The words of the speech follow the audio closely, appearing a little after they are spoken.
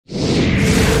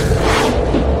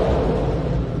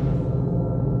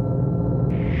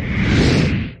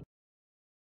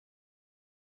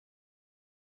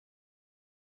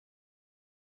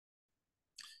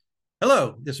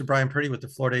Hello, this is Brian Purdy with the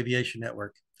Florida Aviation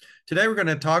Network. Today we're going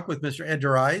to talk with Mr. Ed De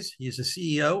Reyes. He's the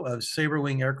CEO of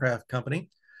Sabrewing Aircraft Company.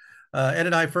 Ed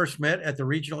and I first met at the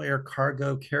Regional Air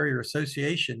Cargo Carrier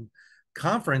Association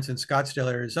conference in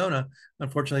Scottsdale, Arizona.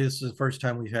 Unfortunately, this is the first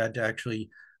time we've had to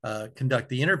actually conduct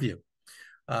the interview.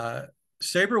 Uh,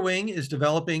 Sabrewing is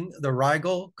developing the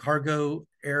Rigel cargo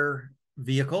air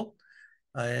vehicle,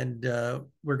 and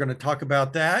we're going to talk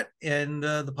about that and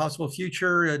the possible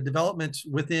future developments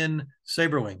within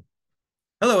Sabrewing.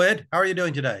 Hello, Ed. How are you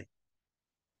doing today?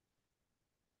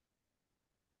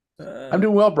 I'm Uh,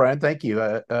 doing well, Brian. Thank you.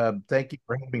 Thank you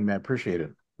for having me. I appreciate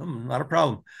it. Not a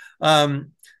problem.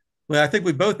 Um, well, I think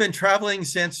we've both been traveling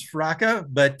since RACCA,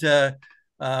 but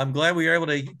I'm glad we were able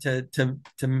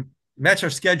to match our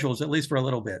schedules at least for a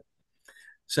little bit.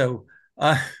 So,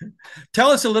 uh,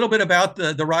 tell us a little bit about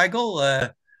the Rigel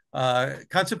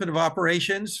concept of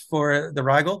operations for the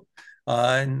Rigel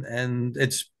and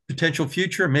its potential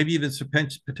future, maybe even some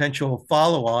potential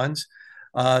follow-ons.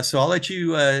 So I'll let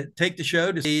you take the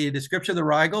show to see a description of the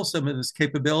Rigel, some of its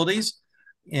capabilities,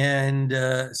 and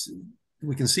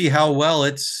we can see how well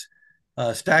it's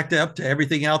stacked up to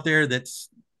everything out there that's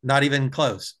not even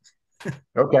close.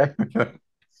 Okay.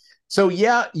 So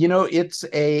yeah,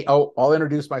 I'll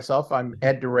introduce myself. I'm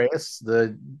Ed De Reyes,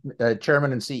 the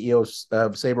chairman and CEO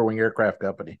of Sabrewing Aircraft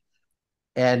Company.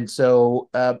 And so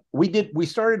we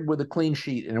started with a clean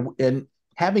sheet, and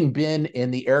having been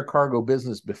in the air cargo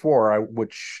business before,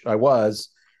 which I was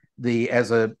the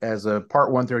as a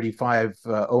Part 135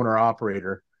 owner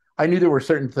operator. I knew there were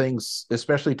certain things,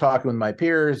 especially talking with my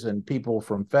peers and people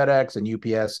from FedEx and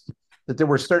UPS, that there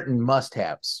were certain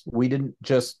must-haves. We didn't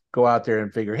just go out there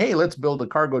and figure, hey, let's build a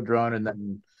cargo drone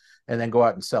and then go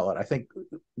out and sell it. I think,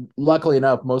 luckily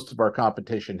enough, most of our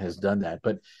competition has done that,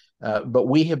 but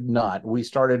we have not. We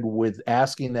started with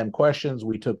asking them questions.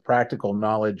 We took practical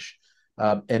knowledge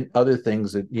and other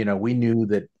things that we knew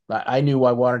that I knew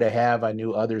I wanted to have. I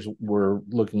knew others were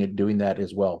looking at doing that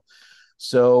as well.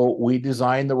 So we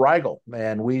designed the Rigel,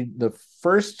 and the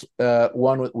first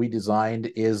one we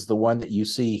designed is the one that you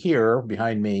see here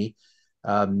behind me.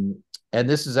 And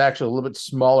this is actually a little bit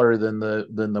smaller than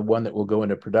the one that will go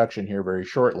into production here very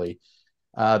shortly.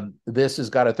 This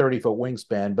has got a 30-foot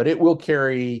wingspan, but it will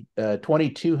carry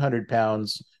 2,200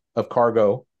 pounds of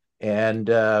cargo and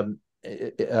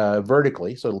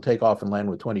vertically. So it'll take off and land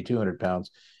with 2,200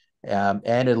 pounds.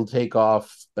 And it'll take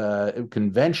off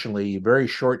conventionally, very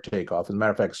short takeoff. As a matter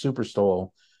of fact, Super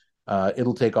STOL,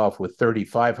 it'll take off with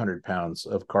 3,500 pounds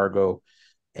of cargo.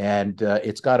 And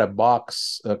it's got a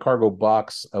cargo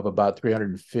box of about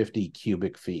 350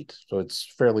 cubic feet. So it's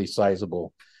fairly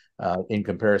sizable in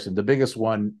comparison. The biggest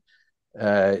one,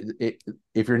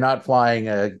 if you're not flying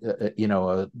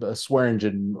a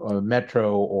Swearingen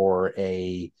Metro or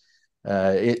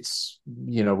it's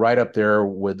right up there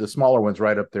with the smaller ones,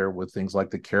 right up there with things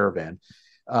like the Caravan.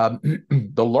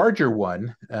 The larger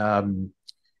one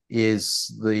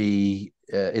is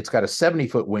it's got a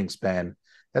 70-foot wingspan.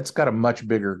 That's got a much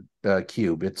bigger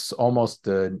cube. It's almost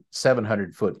a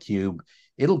 700-foot cube.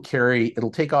 It'll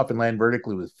take off and land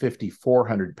vertically with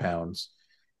 5,400 pounds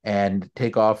and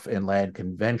take off and land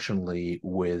conventionally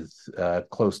with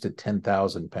close to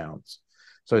 10,000 pounds.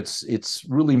 So it's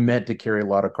really meant to carry a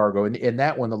lot of cargo. And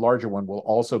that one, the larger one, will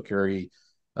also carry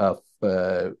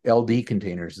LD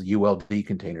containers, the ULD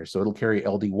containers. So it'll carry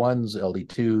LD1s,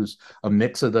 LD2s, a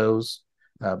mix of those.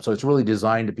 So it's really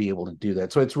designed to be able to do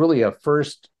that. So it's really a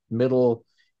first, middle,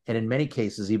 and in many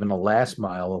cases, even a last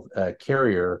mile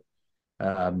carrier.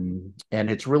 And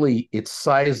it's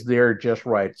sized there just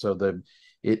right. So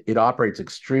it operates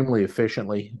extremely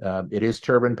efficiently. It is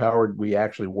turbine powered. We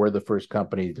actually were the first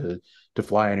company to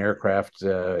fly an aircraft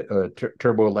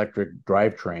turbo electric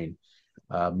drivetrain,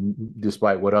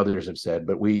 despite what others have said.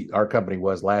 But our company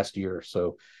was last year.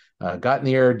 So got in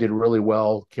the air, did really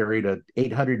well, carried a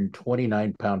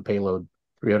 829-pound payload,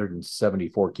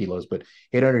 374 kilos, but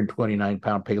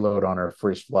 829-pound payload on our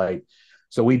first flight.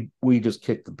 So we just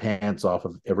kicked the pants off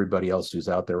of everybody else who's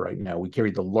out there right now. We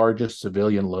carried the largest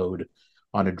civilian load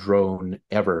on a drone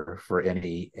ever for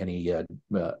any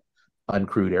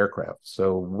uncrewed aircraft.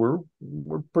 So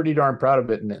we're pretty darn proud of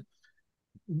it. And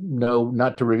no,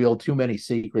 not to reveal too many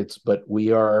secrets, but we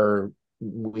have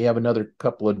another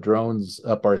couple of drones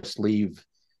up our sleeve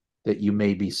that you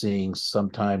may be seeing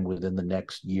sometime within the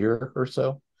next year or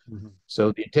so. Mm-hmm.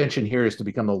 So the intention here is to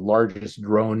become the largest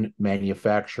drone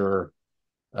manufacturer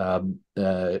in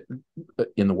the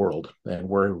world, and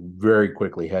we're very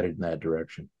quickly headed in that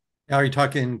direction. Now, are you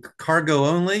talking cargo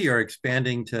only or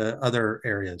expanding to other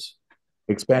areas?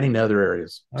 Expanding to other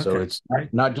areas. Okay. So it's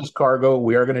not just cargo.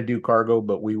 We are going to do cargo,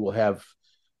 but we will have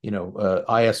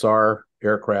ISR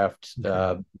aircraft.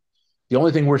 Okay. The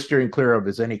only thing we're steering clear of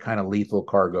is any kind of lethal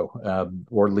cargo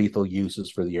or lethal uses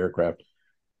for the aircraft.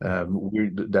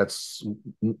 That's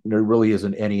there really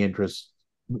isn't any interest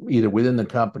either within the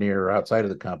company or outside of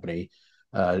the company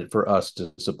for us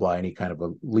to supply any kind of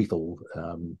a lethal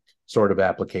sort of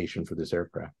application for this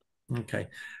aircraft. Okay.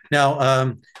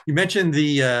 Now, you mentioned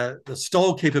the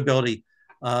STOL capability.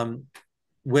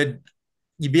 Would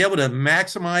you be able to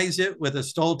maximize it with a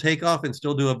STOL takeoff and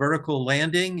still do a vertical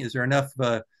landing? Is there enough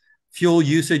fuel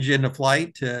usage in the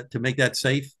flight to make that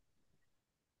safe?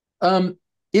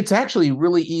 It's actually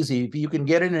really easy. You can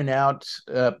get in and out.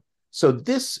 So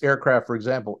this aircraft, for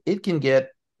example, it can get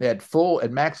at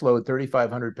max load,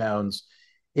 3,500 pounds.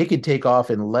 It can take off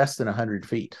in less than 100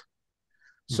 feet.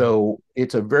 So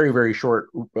it's a very, very short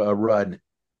run.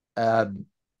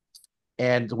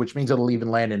 And which means it'll even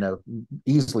land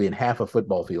easily in half a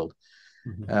football field.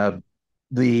 Mm-hmm.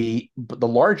 The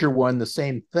larger one, the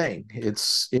same thing.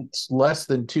 It's less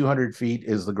than 200 feet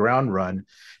is the ground run,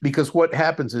 because what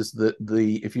happens is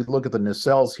if you look at the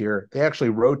nacelles here, they actually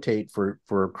rotate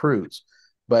for cruise,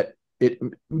 but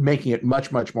making it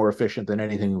much more efficient than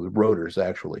anything with rotors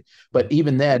actually. But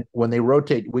even then, when they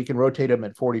rotate, we can rotate them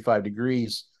at 45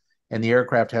 degrees, and the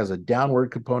aircraft has a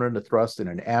downward component of thrust and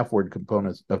an aftward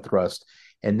component of thrust.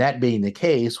 And that being the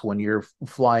case, when you're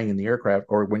flying in the aircraft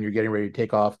or when you're getting ready to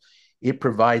take off, it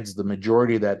provides the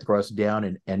majority of that thrust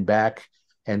down and back.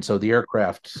 And so the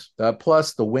aircraft,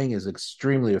 plus the wing is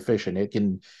extremely efficient.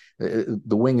 The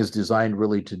wing is designed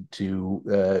really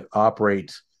to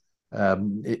operate.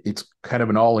 It's kind of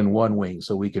an all-in-one wing,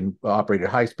 so we can operate at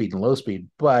high speed and low speed,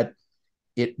 but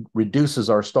it reduces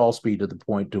our stall speed to the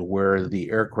point to where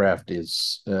the aircraft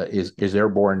is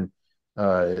airborne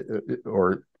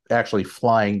or actually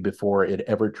flying before it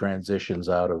ever transitions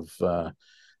out of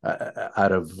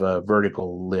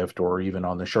vertical lift, or even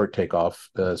on the short takeoff,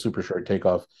 super short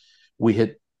takeoff, we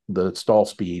hit the stall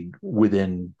speed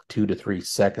within 2 to 3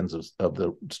 seconds of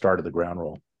the start of the ground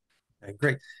roll. Okay,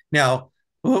 great. Now,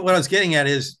 what I was getting at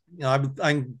is,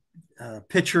 I'm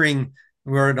picturing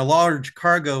we're in a large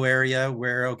cargo area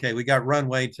where, okay, we got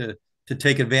runway to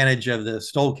take advantage of the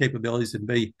STOL capabilities and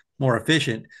be more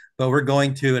efficient, but we're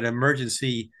going to an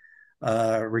emergency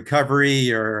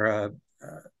recovery or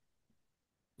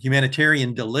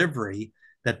humanitarian delivery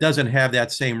that doesn't have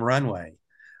that same runway.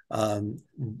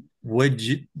 Would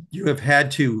you have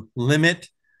had to limit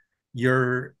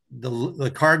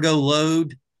the cargo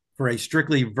load for a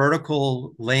strictly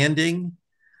vertical landing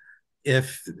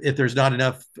if there's not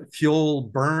enough fuel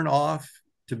burn off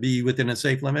to be within a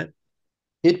safe limit?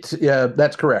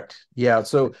 That's correct. Yeah.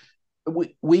 So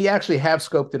we actually have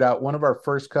scoped it out. One of our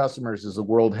first customers is the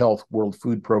World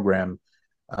Food Program,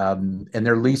 and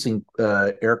they're leasing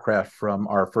aircraft from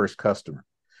our first customer.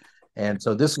 And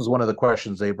so this was one of the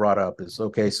questions they brought up is,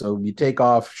 okay, so you take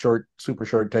off super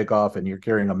short takeoff and you're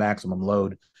carrying a maximum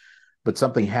load, but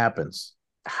something happens.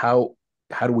 How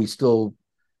do we still,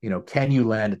 can you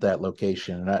land at that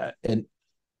location? And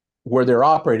where they're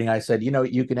operating, I said,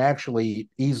 you can actually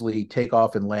easily take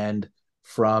off and land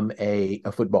from a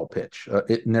football pitch.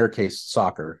 In their case,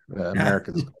 soccer,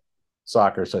 Americans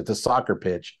soccer. So it's a soccer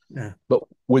pitch, but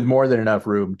with more than enough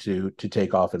room to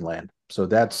take off and land. So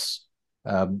that's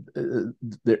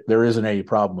there isn't any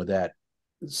problem with that.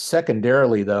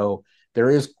 Secondarily, though,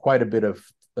 there is quite a bit of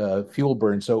fuel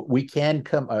burn. So we can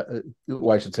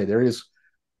I should say there is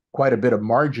quite a bit of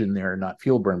margin there, not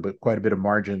fuel burn, but quite a bit of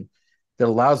margin that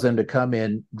allows them to come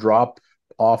in, drop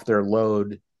off their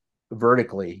load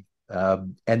vertically.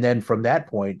 And then from that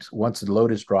point, once the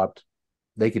load is dropped,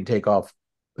 they can take off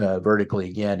vertically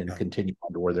again and continue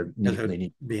on to where they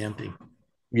need to be empty.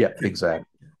 Yeah, exactly.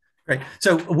 Right.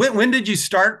 So when did you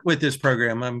start with this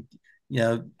program? I'm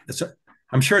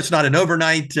sure it's not an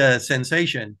overnight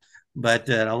sensation, but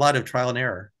a lot of trial and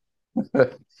error.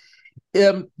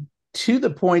 To the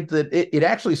point that it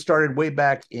actually started way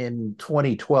back in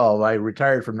 2012. I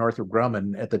retired from Northrop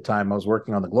Grumman at the time. I was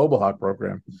working on the Global Hawk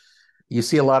program. You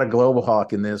see a lot of Global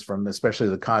Hawk in this, from especially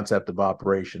the concept of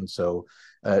operation. So,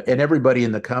 and everybody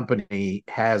in the company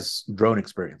has drone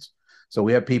experience. So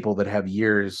we have people that have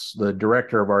years. The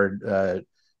director of our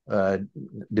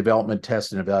development,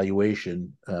 test, and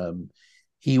evaluation,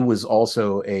 he was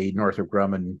also a Northrop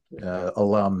Grumman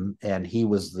alum, and he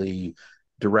was the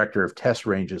director of test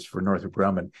ranges for Northrop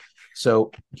Grumman.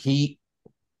 So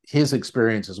his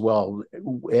experience as well,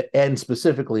 and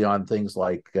specifically on things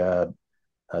like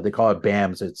they call it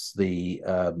BAMS. It's the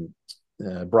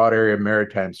broad area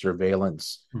maritime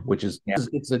surveillance, which is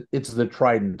it's the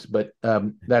Trident, but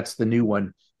that's the new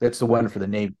one. That's the one for the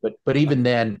Navy. But even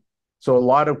then, So a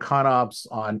lot of ConOps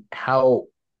on how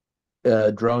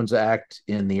drones act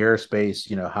in the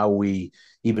airspace, how we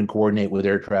even coordinate with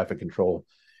air traffic control,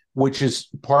 which is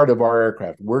part of our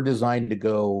aircraft. We're designed to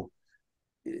go,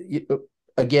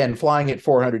 again, flying at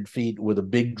 400 feet with a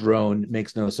big drone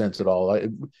makes no sense at all.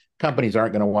 Companies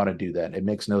aren't going to want to do that. It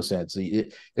makes no sense,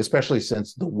 especially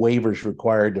since the waivers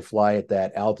required to fly at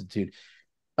that altitude.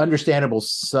 Understandable,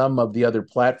 some of the other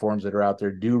platforms that are out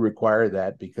there do require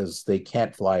that because they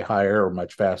can't fly higher or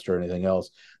much faster or anything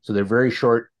else. So they're very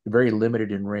short, very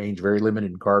limited in range, very limited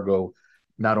in cargo,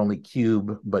 not only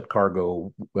cube, but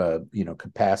cargo,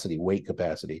 capacity, weight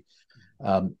capacity.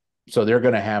 So they're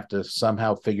going to have to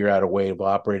somehow figure out a way of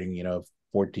operating,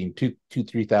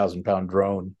 3,000 pound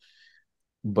drone,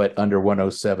 but under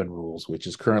 107 rules, which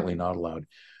is currently not allowed.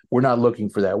 We're not looking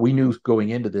for that. We knew going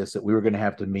into this that we were going to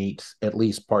have to meet at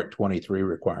least Part 23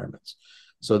 requirements.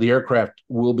 So the aircraft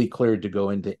will be cleared to go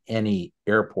into any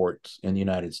airport in the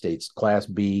United States, Class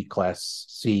B, Class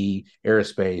C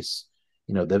airspace,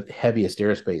 the heaviest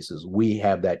airspaces. We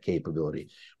have that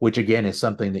capability, which again is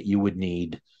something that you would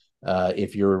need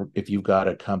if you've got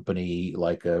a company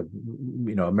like a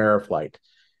Ameriflight.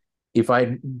 If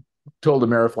I told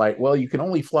Ameriflight, well, you can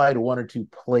only fly to one or two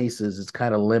places, it's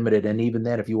kind of limited, and even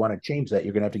then, if you want to change that,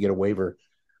 you're going to have to get a waiver.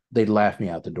 They'd laugh me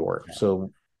out the door.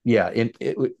 So yeah,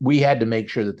 we had to make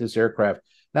sure that this aircraft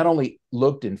not only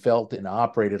looked and felt and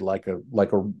operated like a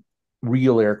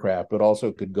real aircraft, but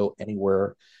also could go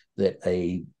anywhere that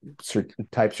a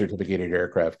type certificated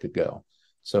aircraft could go.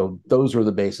 So those were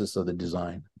the basis of the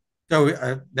design. So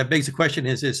that begs the question: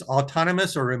 is this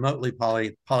autonomous or remotely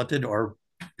piloted, or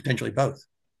potentially both?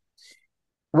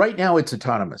 Right now, it's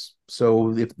autonomous.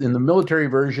 So if in the military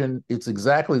version, it's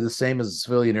exactly the same as the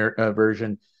civilian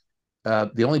version.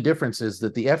 The only difference is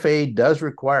that the FAA does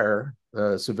require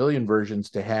civilian versions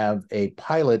to have a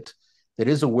pilot that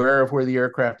is aware of where the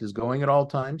aircraft is going at all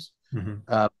times,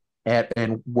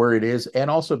 and where it is, and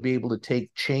also be able to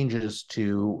take changes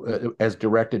to as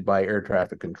directed by air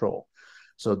traffic control.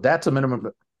 So that's a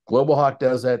minimum. Global Hawk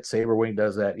does that. Sabrewing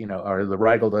does that. Or the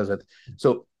Rigel does that.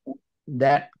 So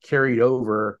that carried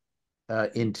over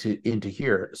into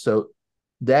here. So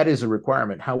that is a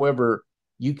requirement. However,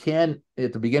 you can,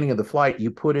 at the beginning of the flight,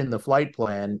 you put in the flight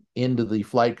plan into the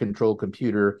flight control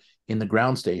computer in the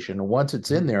ground station. And once it's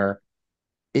in there,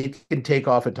 it can take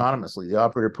off autonomously. The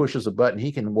operator pushes a button,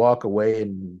 he can walk away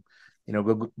and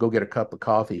go get a cup of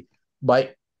coffee.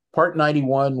 By Part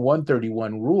 91,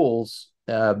 131 rules,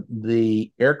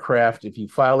 the aircraft, if you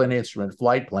file an instrument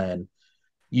flight plan,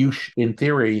 in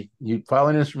theory, you file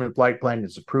an instrument flight plan,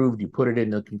 it's approved, you put it in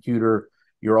the computer,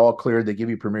 you're all cleared, they give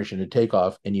you permission to take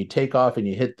off, and you take off and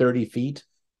you hit 30 feet,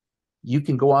 you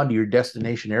can go on to your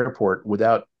destination airport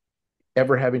without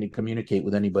ever having to communicate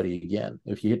with anybody again.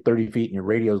 If you hit 30 feet and your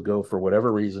radios go for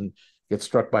whatever reason, get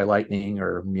struck by lightning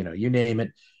or, you name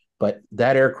it, but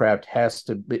that aircraft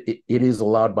it is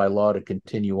allowed by law to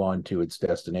continue on to its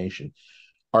destination.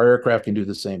 Our aircraft can do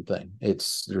the same thing.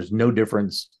 There's no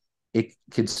difference. It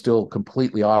can still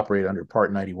completely operate under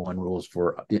Part 91 rules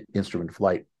for instrument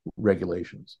flight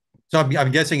regulations. So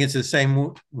I'm guessing it's the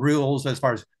same rules as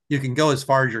far as you can go as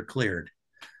far as you're cleared.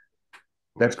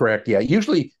 That's correct. Yeah.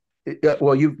 Usually,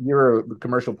 well, you're a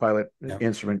commercial pilot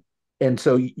instrument, and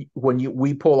so when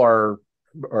we pull our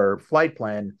flight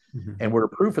plan and we're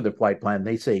approved for the flight plan,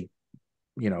 they say,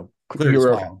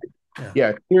 cleared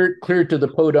cleared to the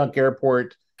Podunk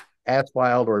Airport, as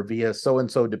filed or via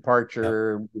so-and-so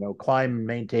departure, climb and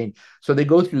maintain. So they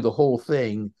go through the whole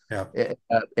thing,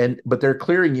 but they're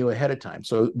clearing you ahead of time.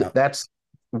 So that's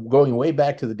going way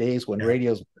back to the days when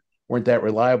radios weren't that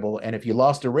reliable. And if you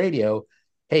lost a radio,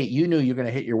 hey, you knew you're going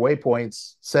to hit your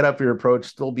waypoints, set up your approach,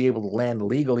 still be able to land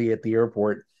legally at the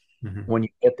airport when you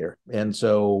get there. And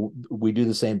so we do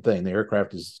the same thing. The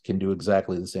aircraft can do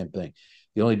exactly the same thing.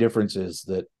 The only difference is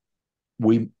that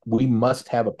we must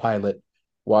have a pilot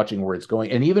watching where it's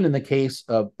going. And even in the case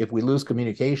of if we lose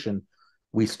communication,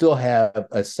 we still have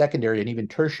a secondary and even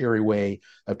tertiary way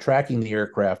of tracking the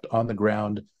aircraft on the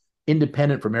ground,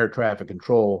 independent from air traffic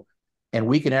control. And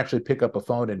we can actually pick up a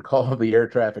phone and call the air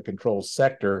traffic control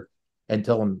sector and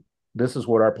tell them this is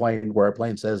what where our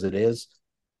plane says it is,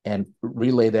 and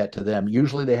relay that to them.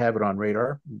 Usually they have it on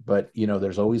radar, but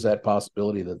there's always that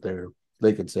possibility that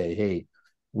they could say, hey,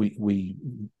 we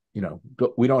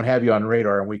don't have you on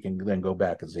radar, and we can then go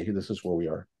back and say, hey, this is where we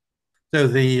are. So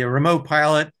the remote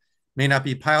pilot may not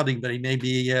be piloting, but he may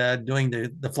be doing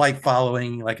the flight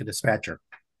following like a dispatcher.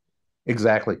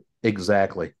 Exactly.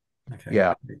 Okay.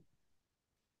 Yeah.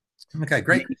 Okay,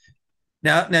 great.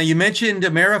 Now you mentioned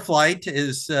Ameriflight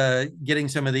is getting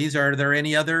some of these. Are there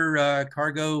any other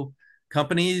cargo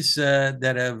companies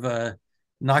that have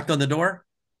knocked on the door?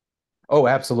 Oh,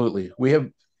 absolutely.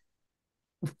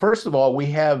 First of all, we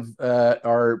have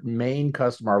our main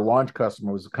customer, our launch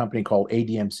customer was a company called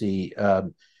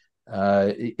ADMC,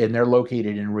 and they're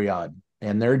located in Riyadh.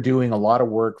 And they're doing a lot of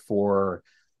work for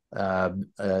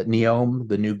NEOM,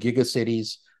 the new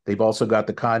gigacities. They've also got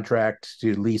the contract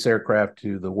to lease aircraft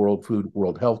to the World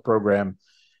Health Program,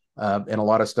 and a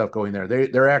lot of stuff going there.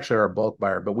 They're actually our bulk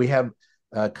buyer, but we have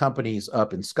companies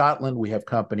up in Scotland. We have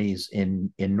companies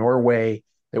in Norway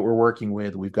that we're working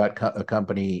with. We've got a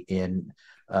company in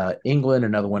England,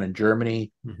 another one in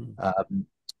Germany,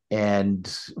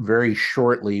 and very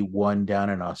shortly one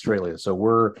down in Australia. So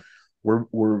we're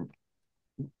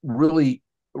really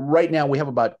right now we have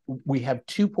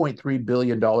 $2.3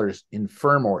 billion in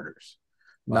firm orders,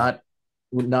 wow.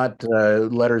 not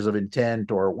letters of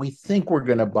intent or we think we're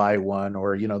going to buy one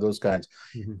or those kinds.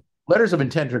 Letters of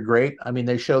intent are great. I mean,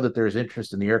 they show that there's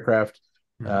interest in the aircraft.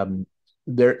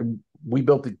 We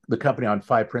built the company on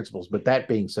 5 principles, but that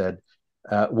being said,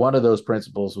 one of those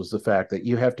principles was the fact that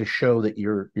you have to show that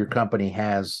your company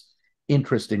has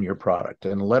interest in your product,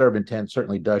 and a letter of intent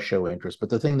certainly does show interest. But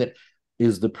the thing that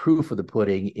is the proof of the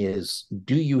pudding is,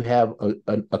 do you have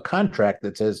a contract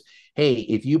that says, hey,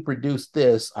 if you produce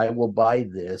this, I will buy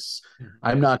this.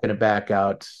 I'm not going to back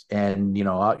out, and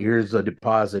here's a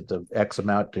deposit of X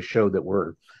amount to show that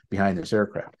we're behind this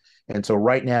aircraft. And so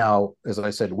right now, as I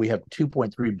said, we have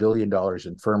 $2.3 billion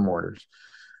in firm orders.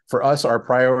 For us, our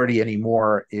priority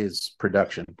anymore is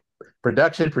production.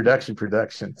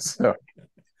 So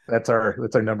that's our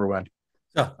number one.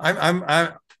 So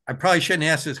I probably shouldn't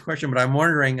ask this question, but I'm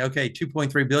wondering, okay,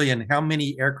 2.3 billion, how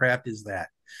many aircraft is that?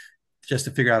 Just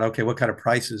to figure out, okay, what kind of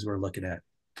prices we're looking at.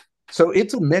 So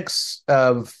it's a mix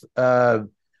of,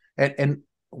 and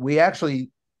we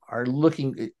actually are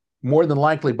looking, more than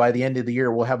likely by the end of the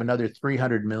year, we'll have another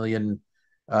 300 million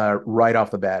right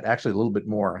off the bat, actually a little bit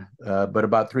more, but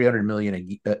about 300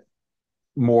 million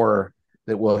more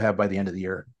that we'll have by the end of the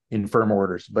year in firm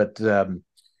orders. But it's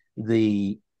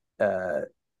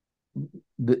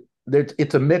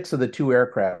a mix of the 2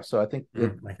 aircraft. So I think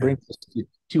it brings us to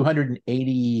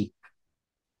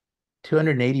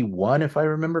 281, if I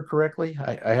remember correctly.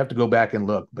 I have to go back and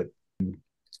look, but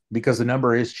because the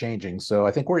number is changing. So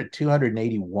I think we're at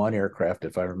 281 aircraft,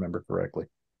 if I remember correctly.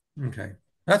 Okay.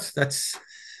 That's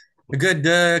a good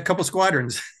couple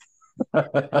squadrons.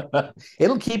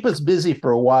 It'll keep us busy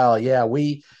for a while. Yeah,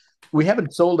 we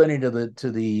haven't sold any to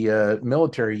the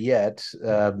military yet,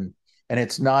 and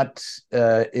it's not.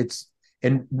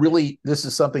 And really, this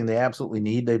is something they absolutely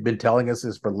need. They've been telling us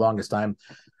this for the longest time.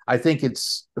 I think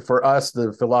it's, for us,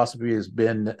 the philosophy has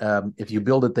been, if you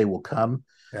build it, they will come.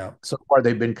 Yeah. So far,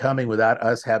 they've been coming without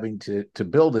us having to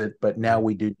build it, but now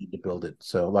we do need to build it.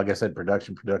 So, like I said,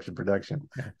 production.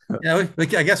 Yeah,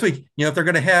 I guess if they're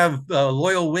going to have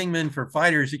loyal wingmen for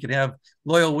fighters, you can have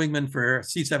loyal wingmen for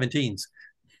C-17s.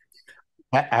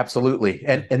 Absolutely,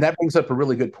 and that brings up a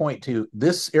really good point too.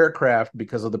 This aircraft,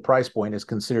 because of the price point, is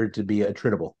considered to be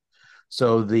attritable.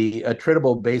 So the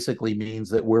attritable basically means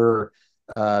that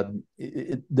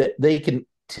that they can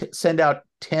send out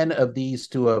 10 of these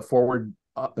to a forward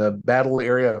battle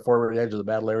area, a forward edge of the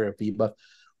battle area of FIBA,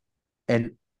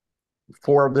 and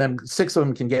 6 of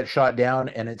them can get shot down,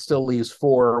 and it still leaves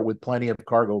 4 with plenty of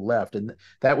cargo left. And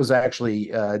that was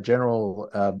actually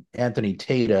General Anthony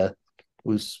Tata,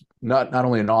 who's not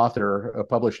only an author, a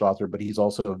published author, but he's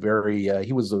also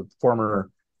he was a former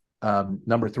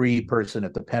number 3 person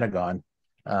at the Pentagon.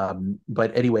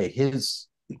 But anyway,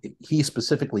 he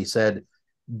specifically said,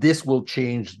 this will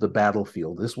change the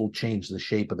battlefield. This will change the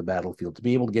shape of the battlefield. To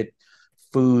be able to get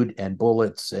food and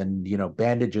bullets and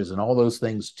bandages and all those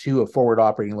things to a forward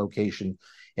operating location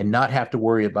and not have to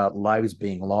worry about lives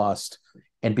being lost,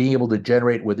 and being able to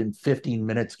generate within 15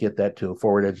 minutes, get that to a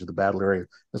forward edge of the battle area.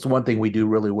 That's one thing we do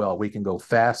really well. We can go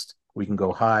fast, we can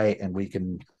go high, and we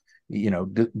can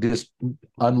just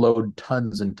unload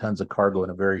tons and tons of cargo in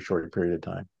a very short period of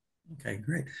time. Okay,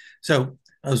 great. So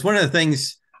that was one of the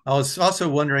things I was also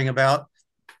wondering about.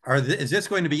 Is this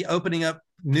going to be opening up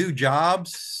new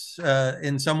jobs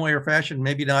in some way or fashion?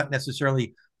 Maybe not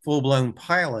necessarily full-blown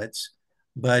pilots,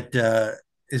 but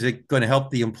is it going to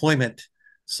help the employment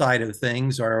side of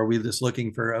things, or are we just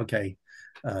looking for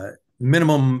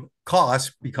minimum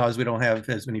cost because we don't have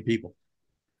as many people?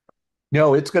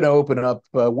 No, it's going to open up.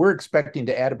 We're expecting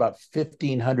to add about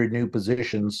 1,500 new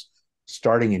positions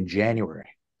starting in January,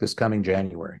 this coming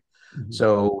January.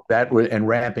 So and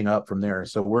ramping up from there.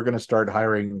 So we're going to start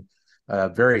hiring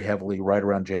very heavily right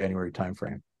around January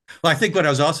timeframe. Well, I think what I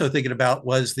was also thinking about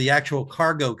was the actual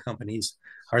cargo companies.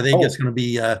 Are they just Oh, going to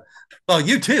be, well,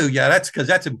 you too. Yeah, that's because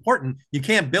that's important. You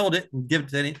can't build it and give it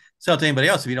to sell it to anybody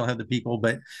else if you don't have the people.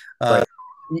 But uh,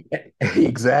 right.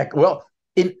 Exactly. Well,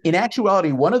 in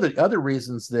actuality, one of the other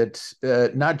reasons that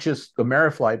not just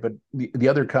Ameriflight, but the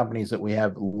other companies that we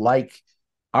have like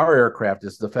our aircraft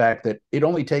is the fact that it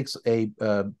only takes a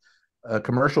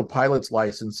commercial pilot's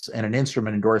license and an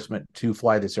instrument endorsement to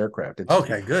fly this aircraft.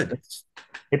 okay, good.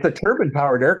 It's a turbine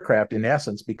powered aircraft in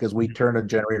essence because we turn a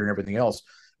generator and everything else.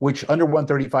 Which under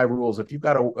 135 rules, if you've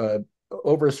got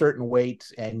over a certain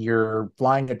weight and you're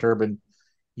flying a turbine,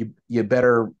 you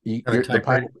better the Type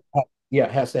pilot rating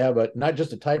has to have a not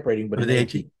just a type rating but or an the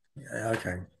AT. AT.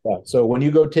 Okay. Yeah. So when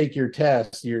you go take your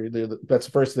test, that's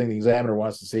the first thing the examiner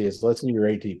wants to see is let's see your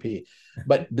ATP.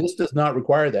 But this does not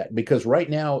require that because right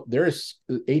now there's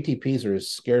ATPs are as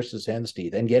scarce as hen's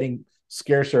teeth and getting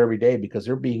scarcer every day because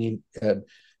they're being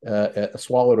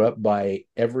swallowed up by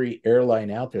every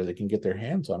airline out there that can get their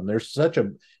hands on them. There's such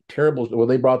a terrible. Well,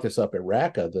 they brought this up at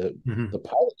RACCA. The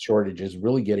pilot shortage is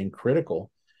really getting critical.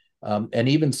 And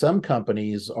even some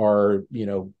companies are,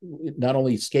 not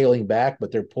only scaling back,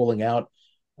 but they're pulling out.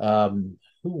 Who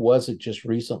was it just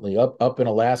recently? Up in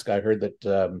Alaska, I heard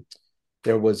that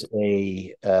there was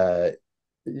a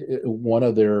one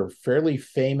of their fairly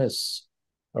famous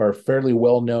or fairly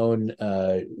well-known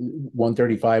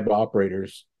 135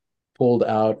 operators pulled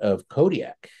out of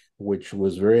Kodiak, which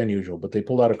was very unusual. But they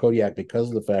pulled out of Kodiak because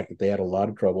of the fact that they had a lot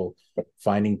of trouble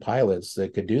finding pilots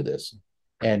that could do this.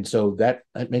 And so that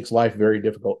makes life very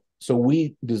difficult. So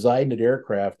we designed an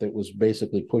aircraft that was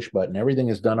basically push button. Everything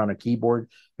is done on a keyboard.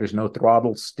 There's no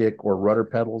throttle, stick, or rudder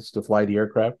pedals to fly the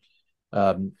aircraft.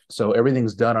 So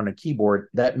everything's done on a keyboard.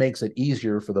 That makes it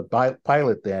easier for the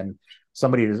pilot then,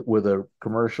 somebody with a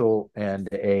commercial and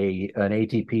an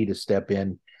ATP to step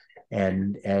in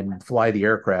and fly the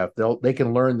aircraft. They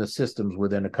can learn the systems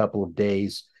within a couple of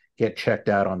days, get checked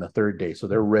out on the third day. So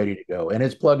they're ready to go. And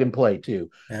it's plug and play too.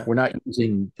 Yeah. We're not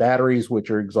using batteries,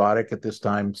 which are exotic at this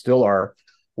time, still are.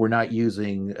 We're not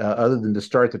using, other than to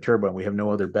start the turbine, we have no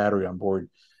other battery on board.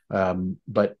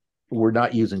 But we're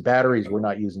not using batteries. We're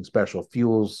not using special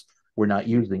fuels. We're not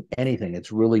using anything.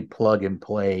 It's really plug and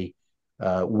play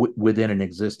within an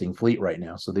existing fleet right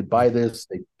now. So they buy this.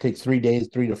 It takes 3 days,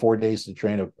 3 to 4 days to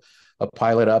train a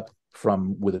pilot up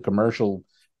with a commercial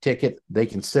ticket. They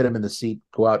can sit him in the seat,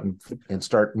 go out and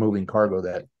start moving cargo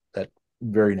that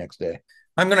very next day.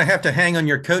 I'm going to have to hang on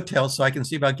your coattails so I can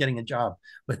see about getting a job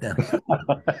with them.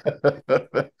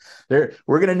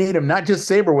 We're going to need them, not just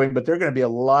Sabrewing, but there are going to be a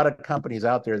lot of companies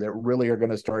out there that really are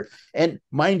going to start. And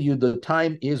mind you, the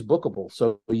time is bookable.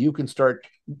 So you can start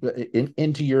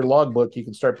into your logbook, you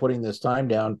can start putting this time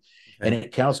down and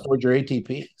it counts towards your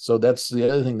ATP. So that's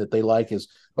the other thing that they like is,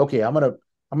 okay, I'm going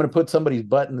to put somebody's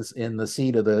buttons in the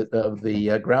seat of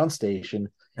the ground station.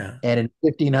 Yeah. And in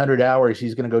 1,500 hours,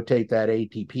 he's going to go take that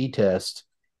ATP test,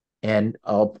 and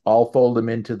I'll fold him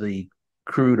into the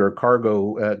crude or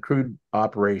cargo crude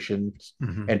operations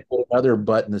and put another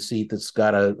butt in the seat that's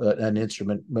got an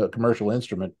instrument, a commercial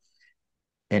instrument,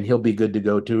 and he'll be good to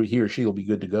go too. He or she will be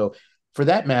good to go. For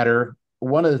that matter,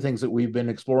 one of the things that we've been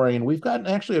exploring, and we've gotten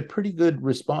actually a pretty good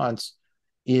response,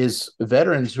 is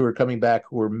veterans who are coming back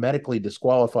who are medically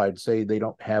disqualified, say they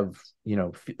don't have,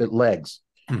 legs.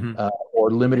 Or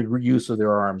limited use of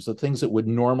their arms, the things that would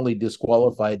normally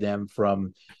disqualify them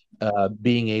from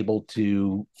being able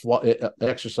to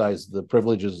exercise the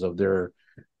privileges of their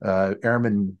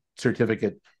airman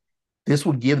certificate. This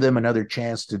would give them another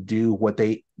chance to do what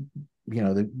they,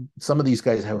 some of these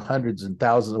guys have hundreds and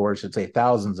thousands, or I should say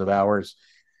thousands of hours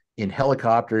in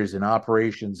helicopters, in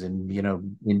operations, and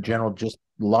in general, just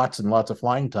lots and lots of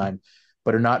flying time,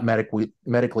 but are not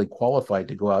medically qualified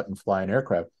to go out and fly an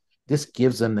aircraft. This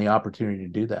gives them the opportunity to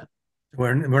do that.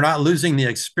 We're not losing the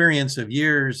experience of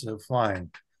years of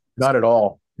flying. Not at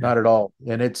all. Yeah. Not at all.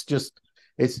 And it's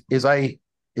as I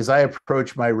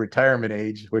approach my retirement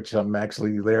age, which I'm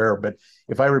actually there, but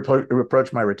if I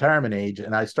approach my retirement age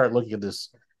and I start looking at this,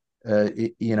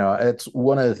 it's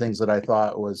one of the things that I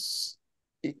thought was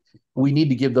we need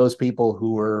to give those people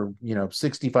who are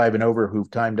 65 and over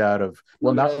who've timed out of,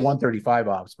 well, not 135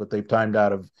 ops, but they've timed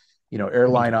out of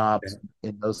airline ops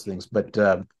and those things. But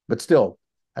still,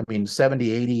 I mean,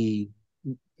 70, 80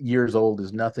 years old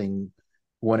is nothing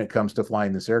when it comes to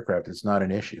flying this aircraft. It's not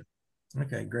an issue.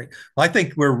 Okay, great. Well, I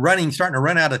think we're starting to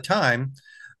run out of time.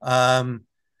 Do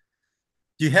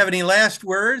you have any last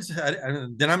words?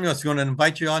 Then I'm just going to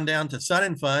invite you on down to Sun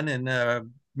and Fun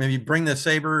and maybe bring the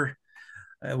Sabre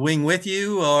wing with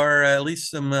you, or at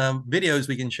least some videos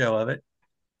we can show of it.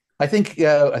 I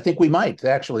think we might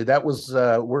actually. That was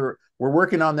we're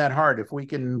working on that hard. If we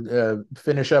can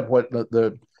finish up what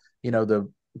the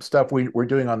stuff we're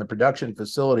doing on the production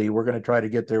facility, we're going to try to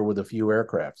get there with a few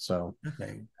aircraft. So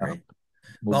Okay, great.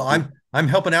 we'll, Well, I'm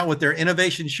helping out with their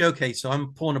innovation showcase, so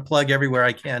I'm pulling a plug everywhere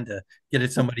I can to get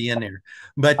it somebody in there.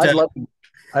 But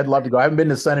I'd love to go. I haven't been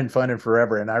to Sun and Fun in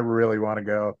forever, and I really want to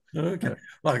go. okay,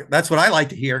 well, that's what I like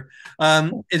to hear.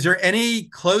 Is there any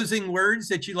closing words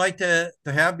that you like to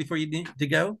have before you need to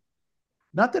go?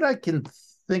 Not that I can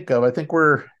think of. I think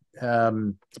we're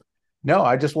no,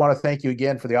 I just want to thank you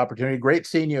again for the opportunity. Great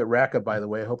seeing you at RACCA, by the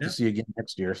way. I hope to see you again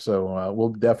next year. So we'll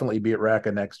definitely be at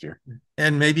RACCA next year.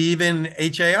 And maybe even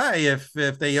HAI if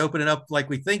they open it up like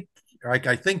we think, like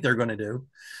I think they're going to do.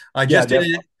 I just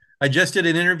did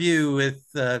an interview with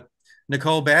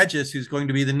Nicole Badges, who's going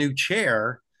to be the new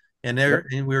chair, and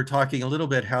and we were talking a little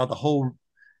bit how the whole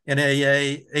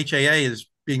HAA is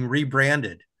being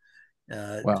rebranded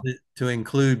to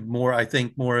include more, I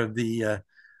think, more of the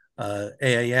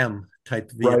AAM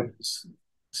type vehicles. Right.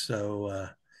 So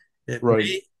it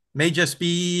may just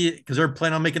be because they're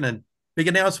planning on making a big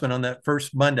announcement on that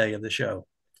first Monday of the show.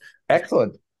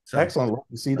 Excellent. So, excellent. Love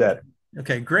to see that.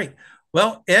 Okay, great.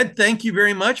 Well, Ed, thank you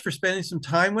very much for spending some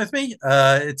time with me.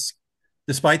 It's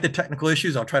despite the technical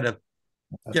issues, I'll try to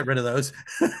get rid of those.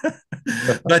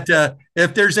 But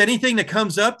if there's anything that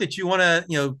comes up that you want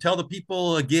to, tell the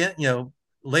people again,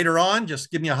 later on,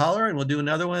 just give me a holler and we'll do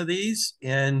another one of these,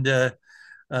 and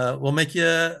we'll make you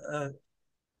a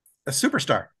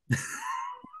superstar.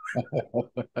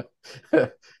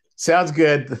 Sounds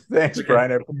good. Thanks, okay.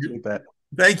 Brian. I appreciate that.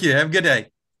 Thank you. Have a good day.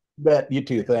 Bet. You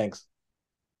too. Thanks.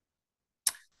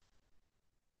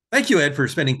 Thank you, Ed, for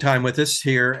spending time with us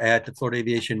here at the Florida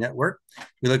Aviation Network.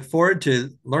 We look forward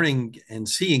to learning and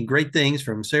seeing great things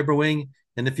from Sabrewing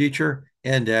in the future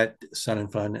and at Sun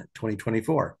and Fun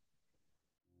 2024.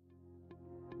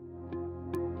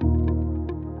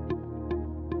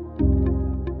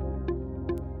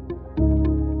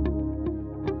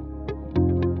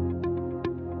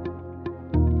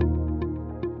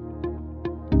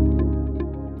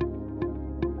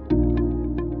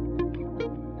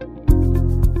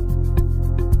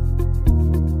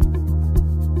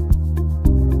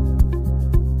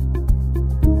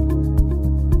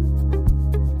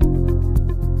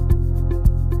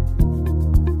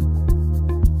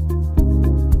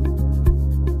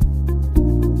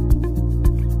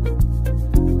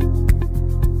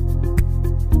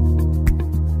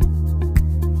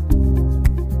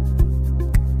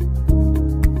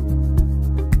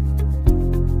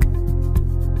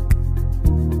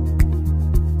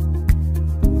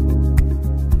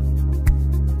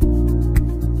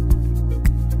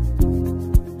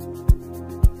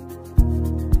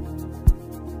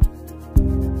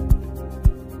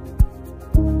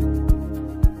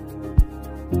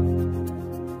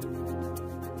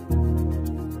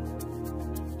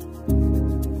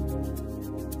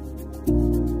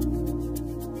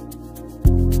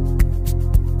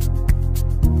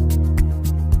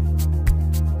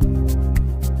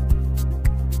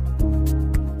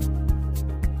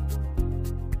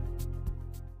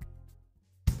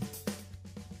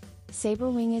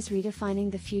 Sabrewing is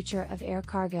redefining the future of air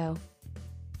cargo.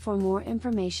 For more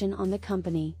information on the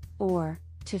company, or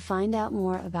to find out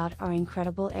more about our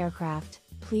incredible aircraft,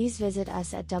 please visit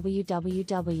us at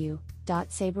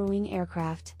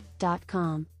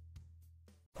www.sabrewingaircraft.com.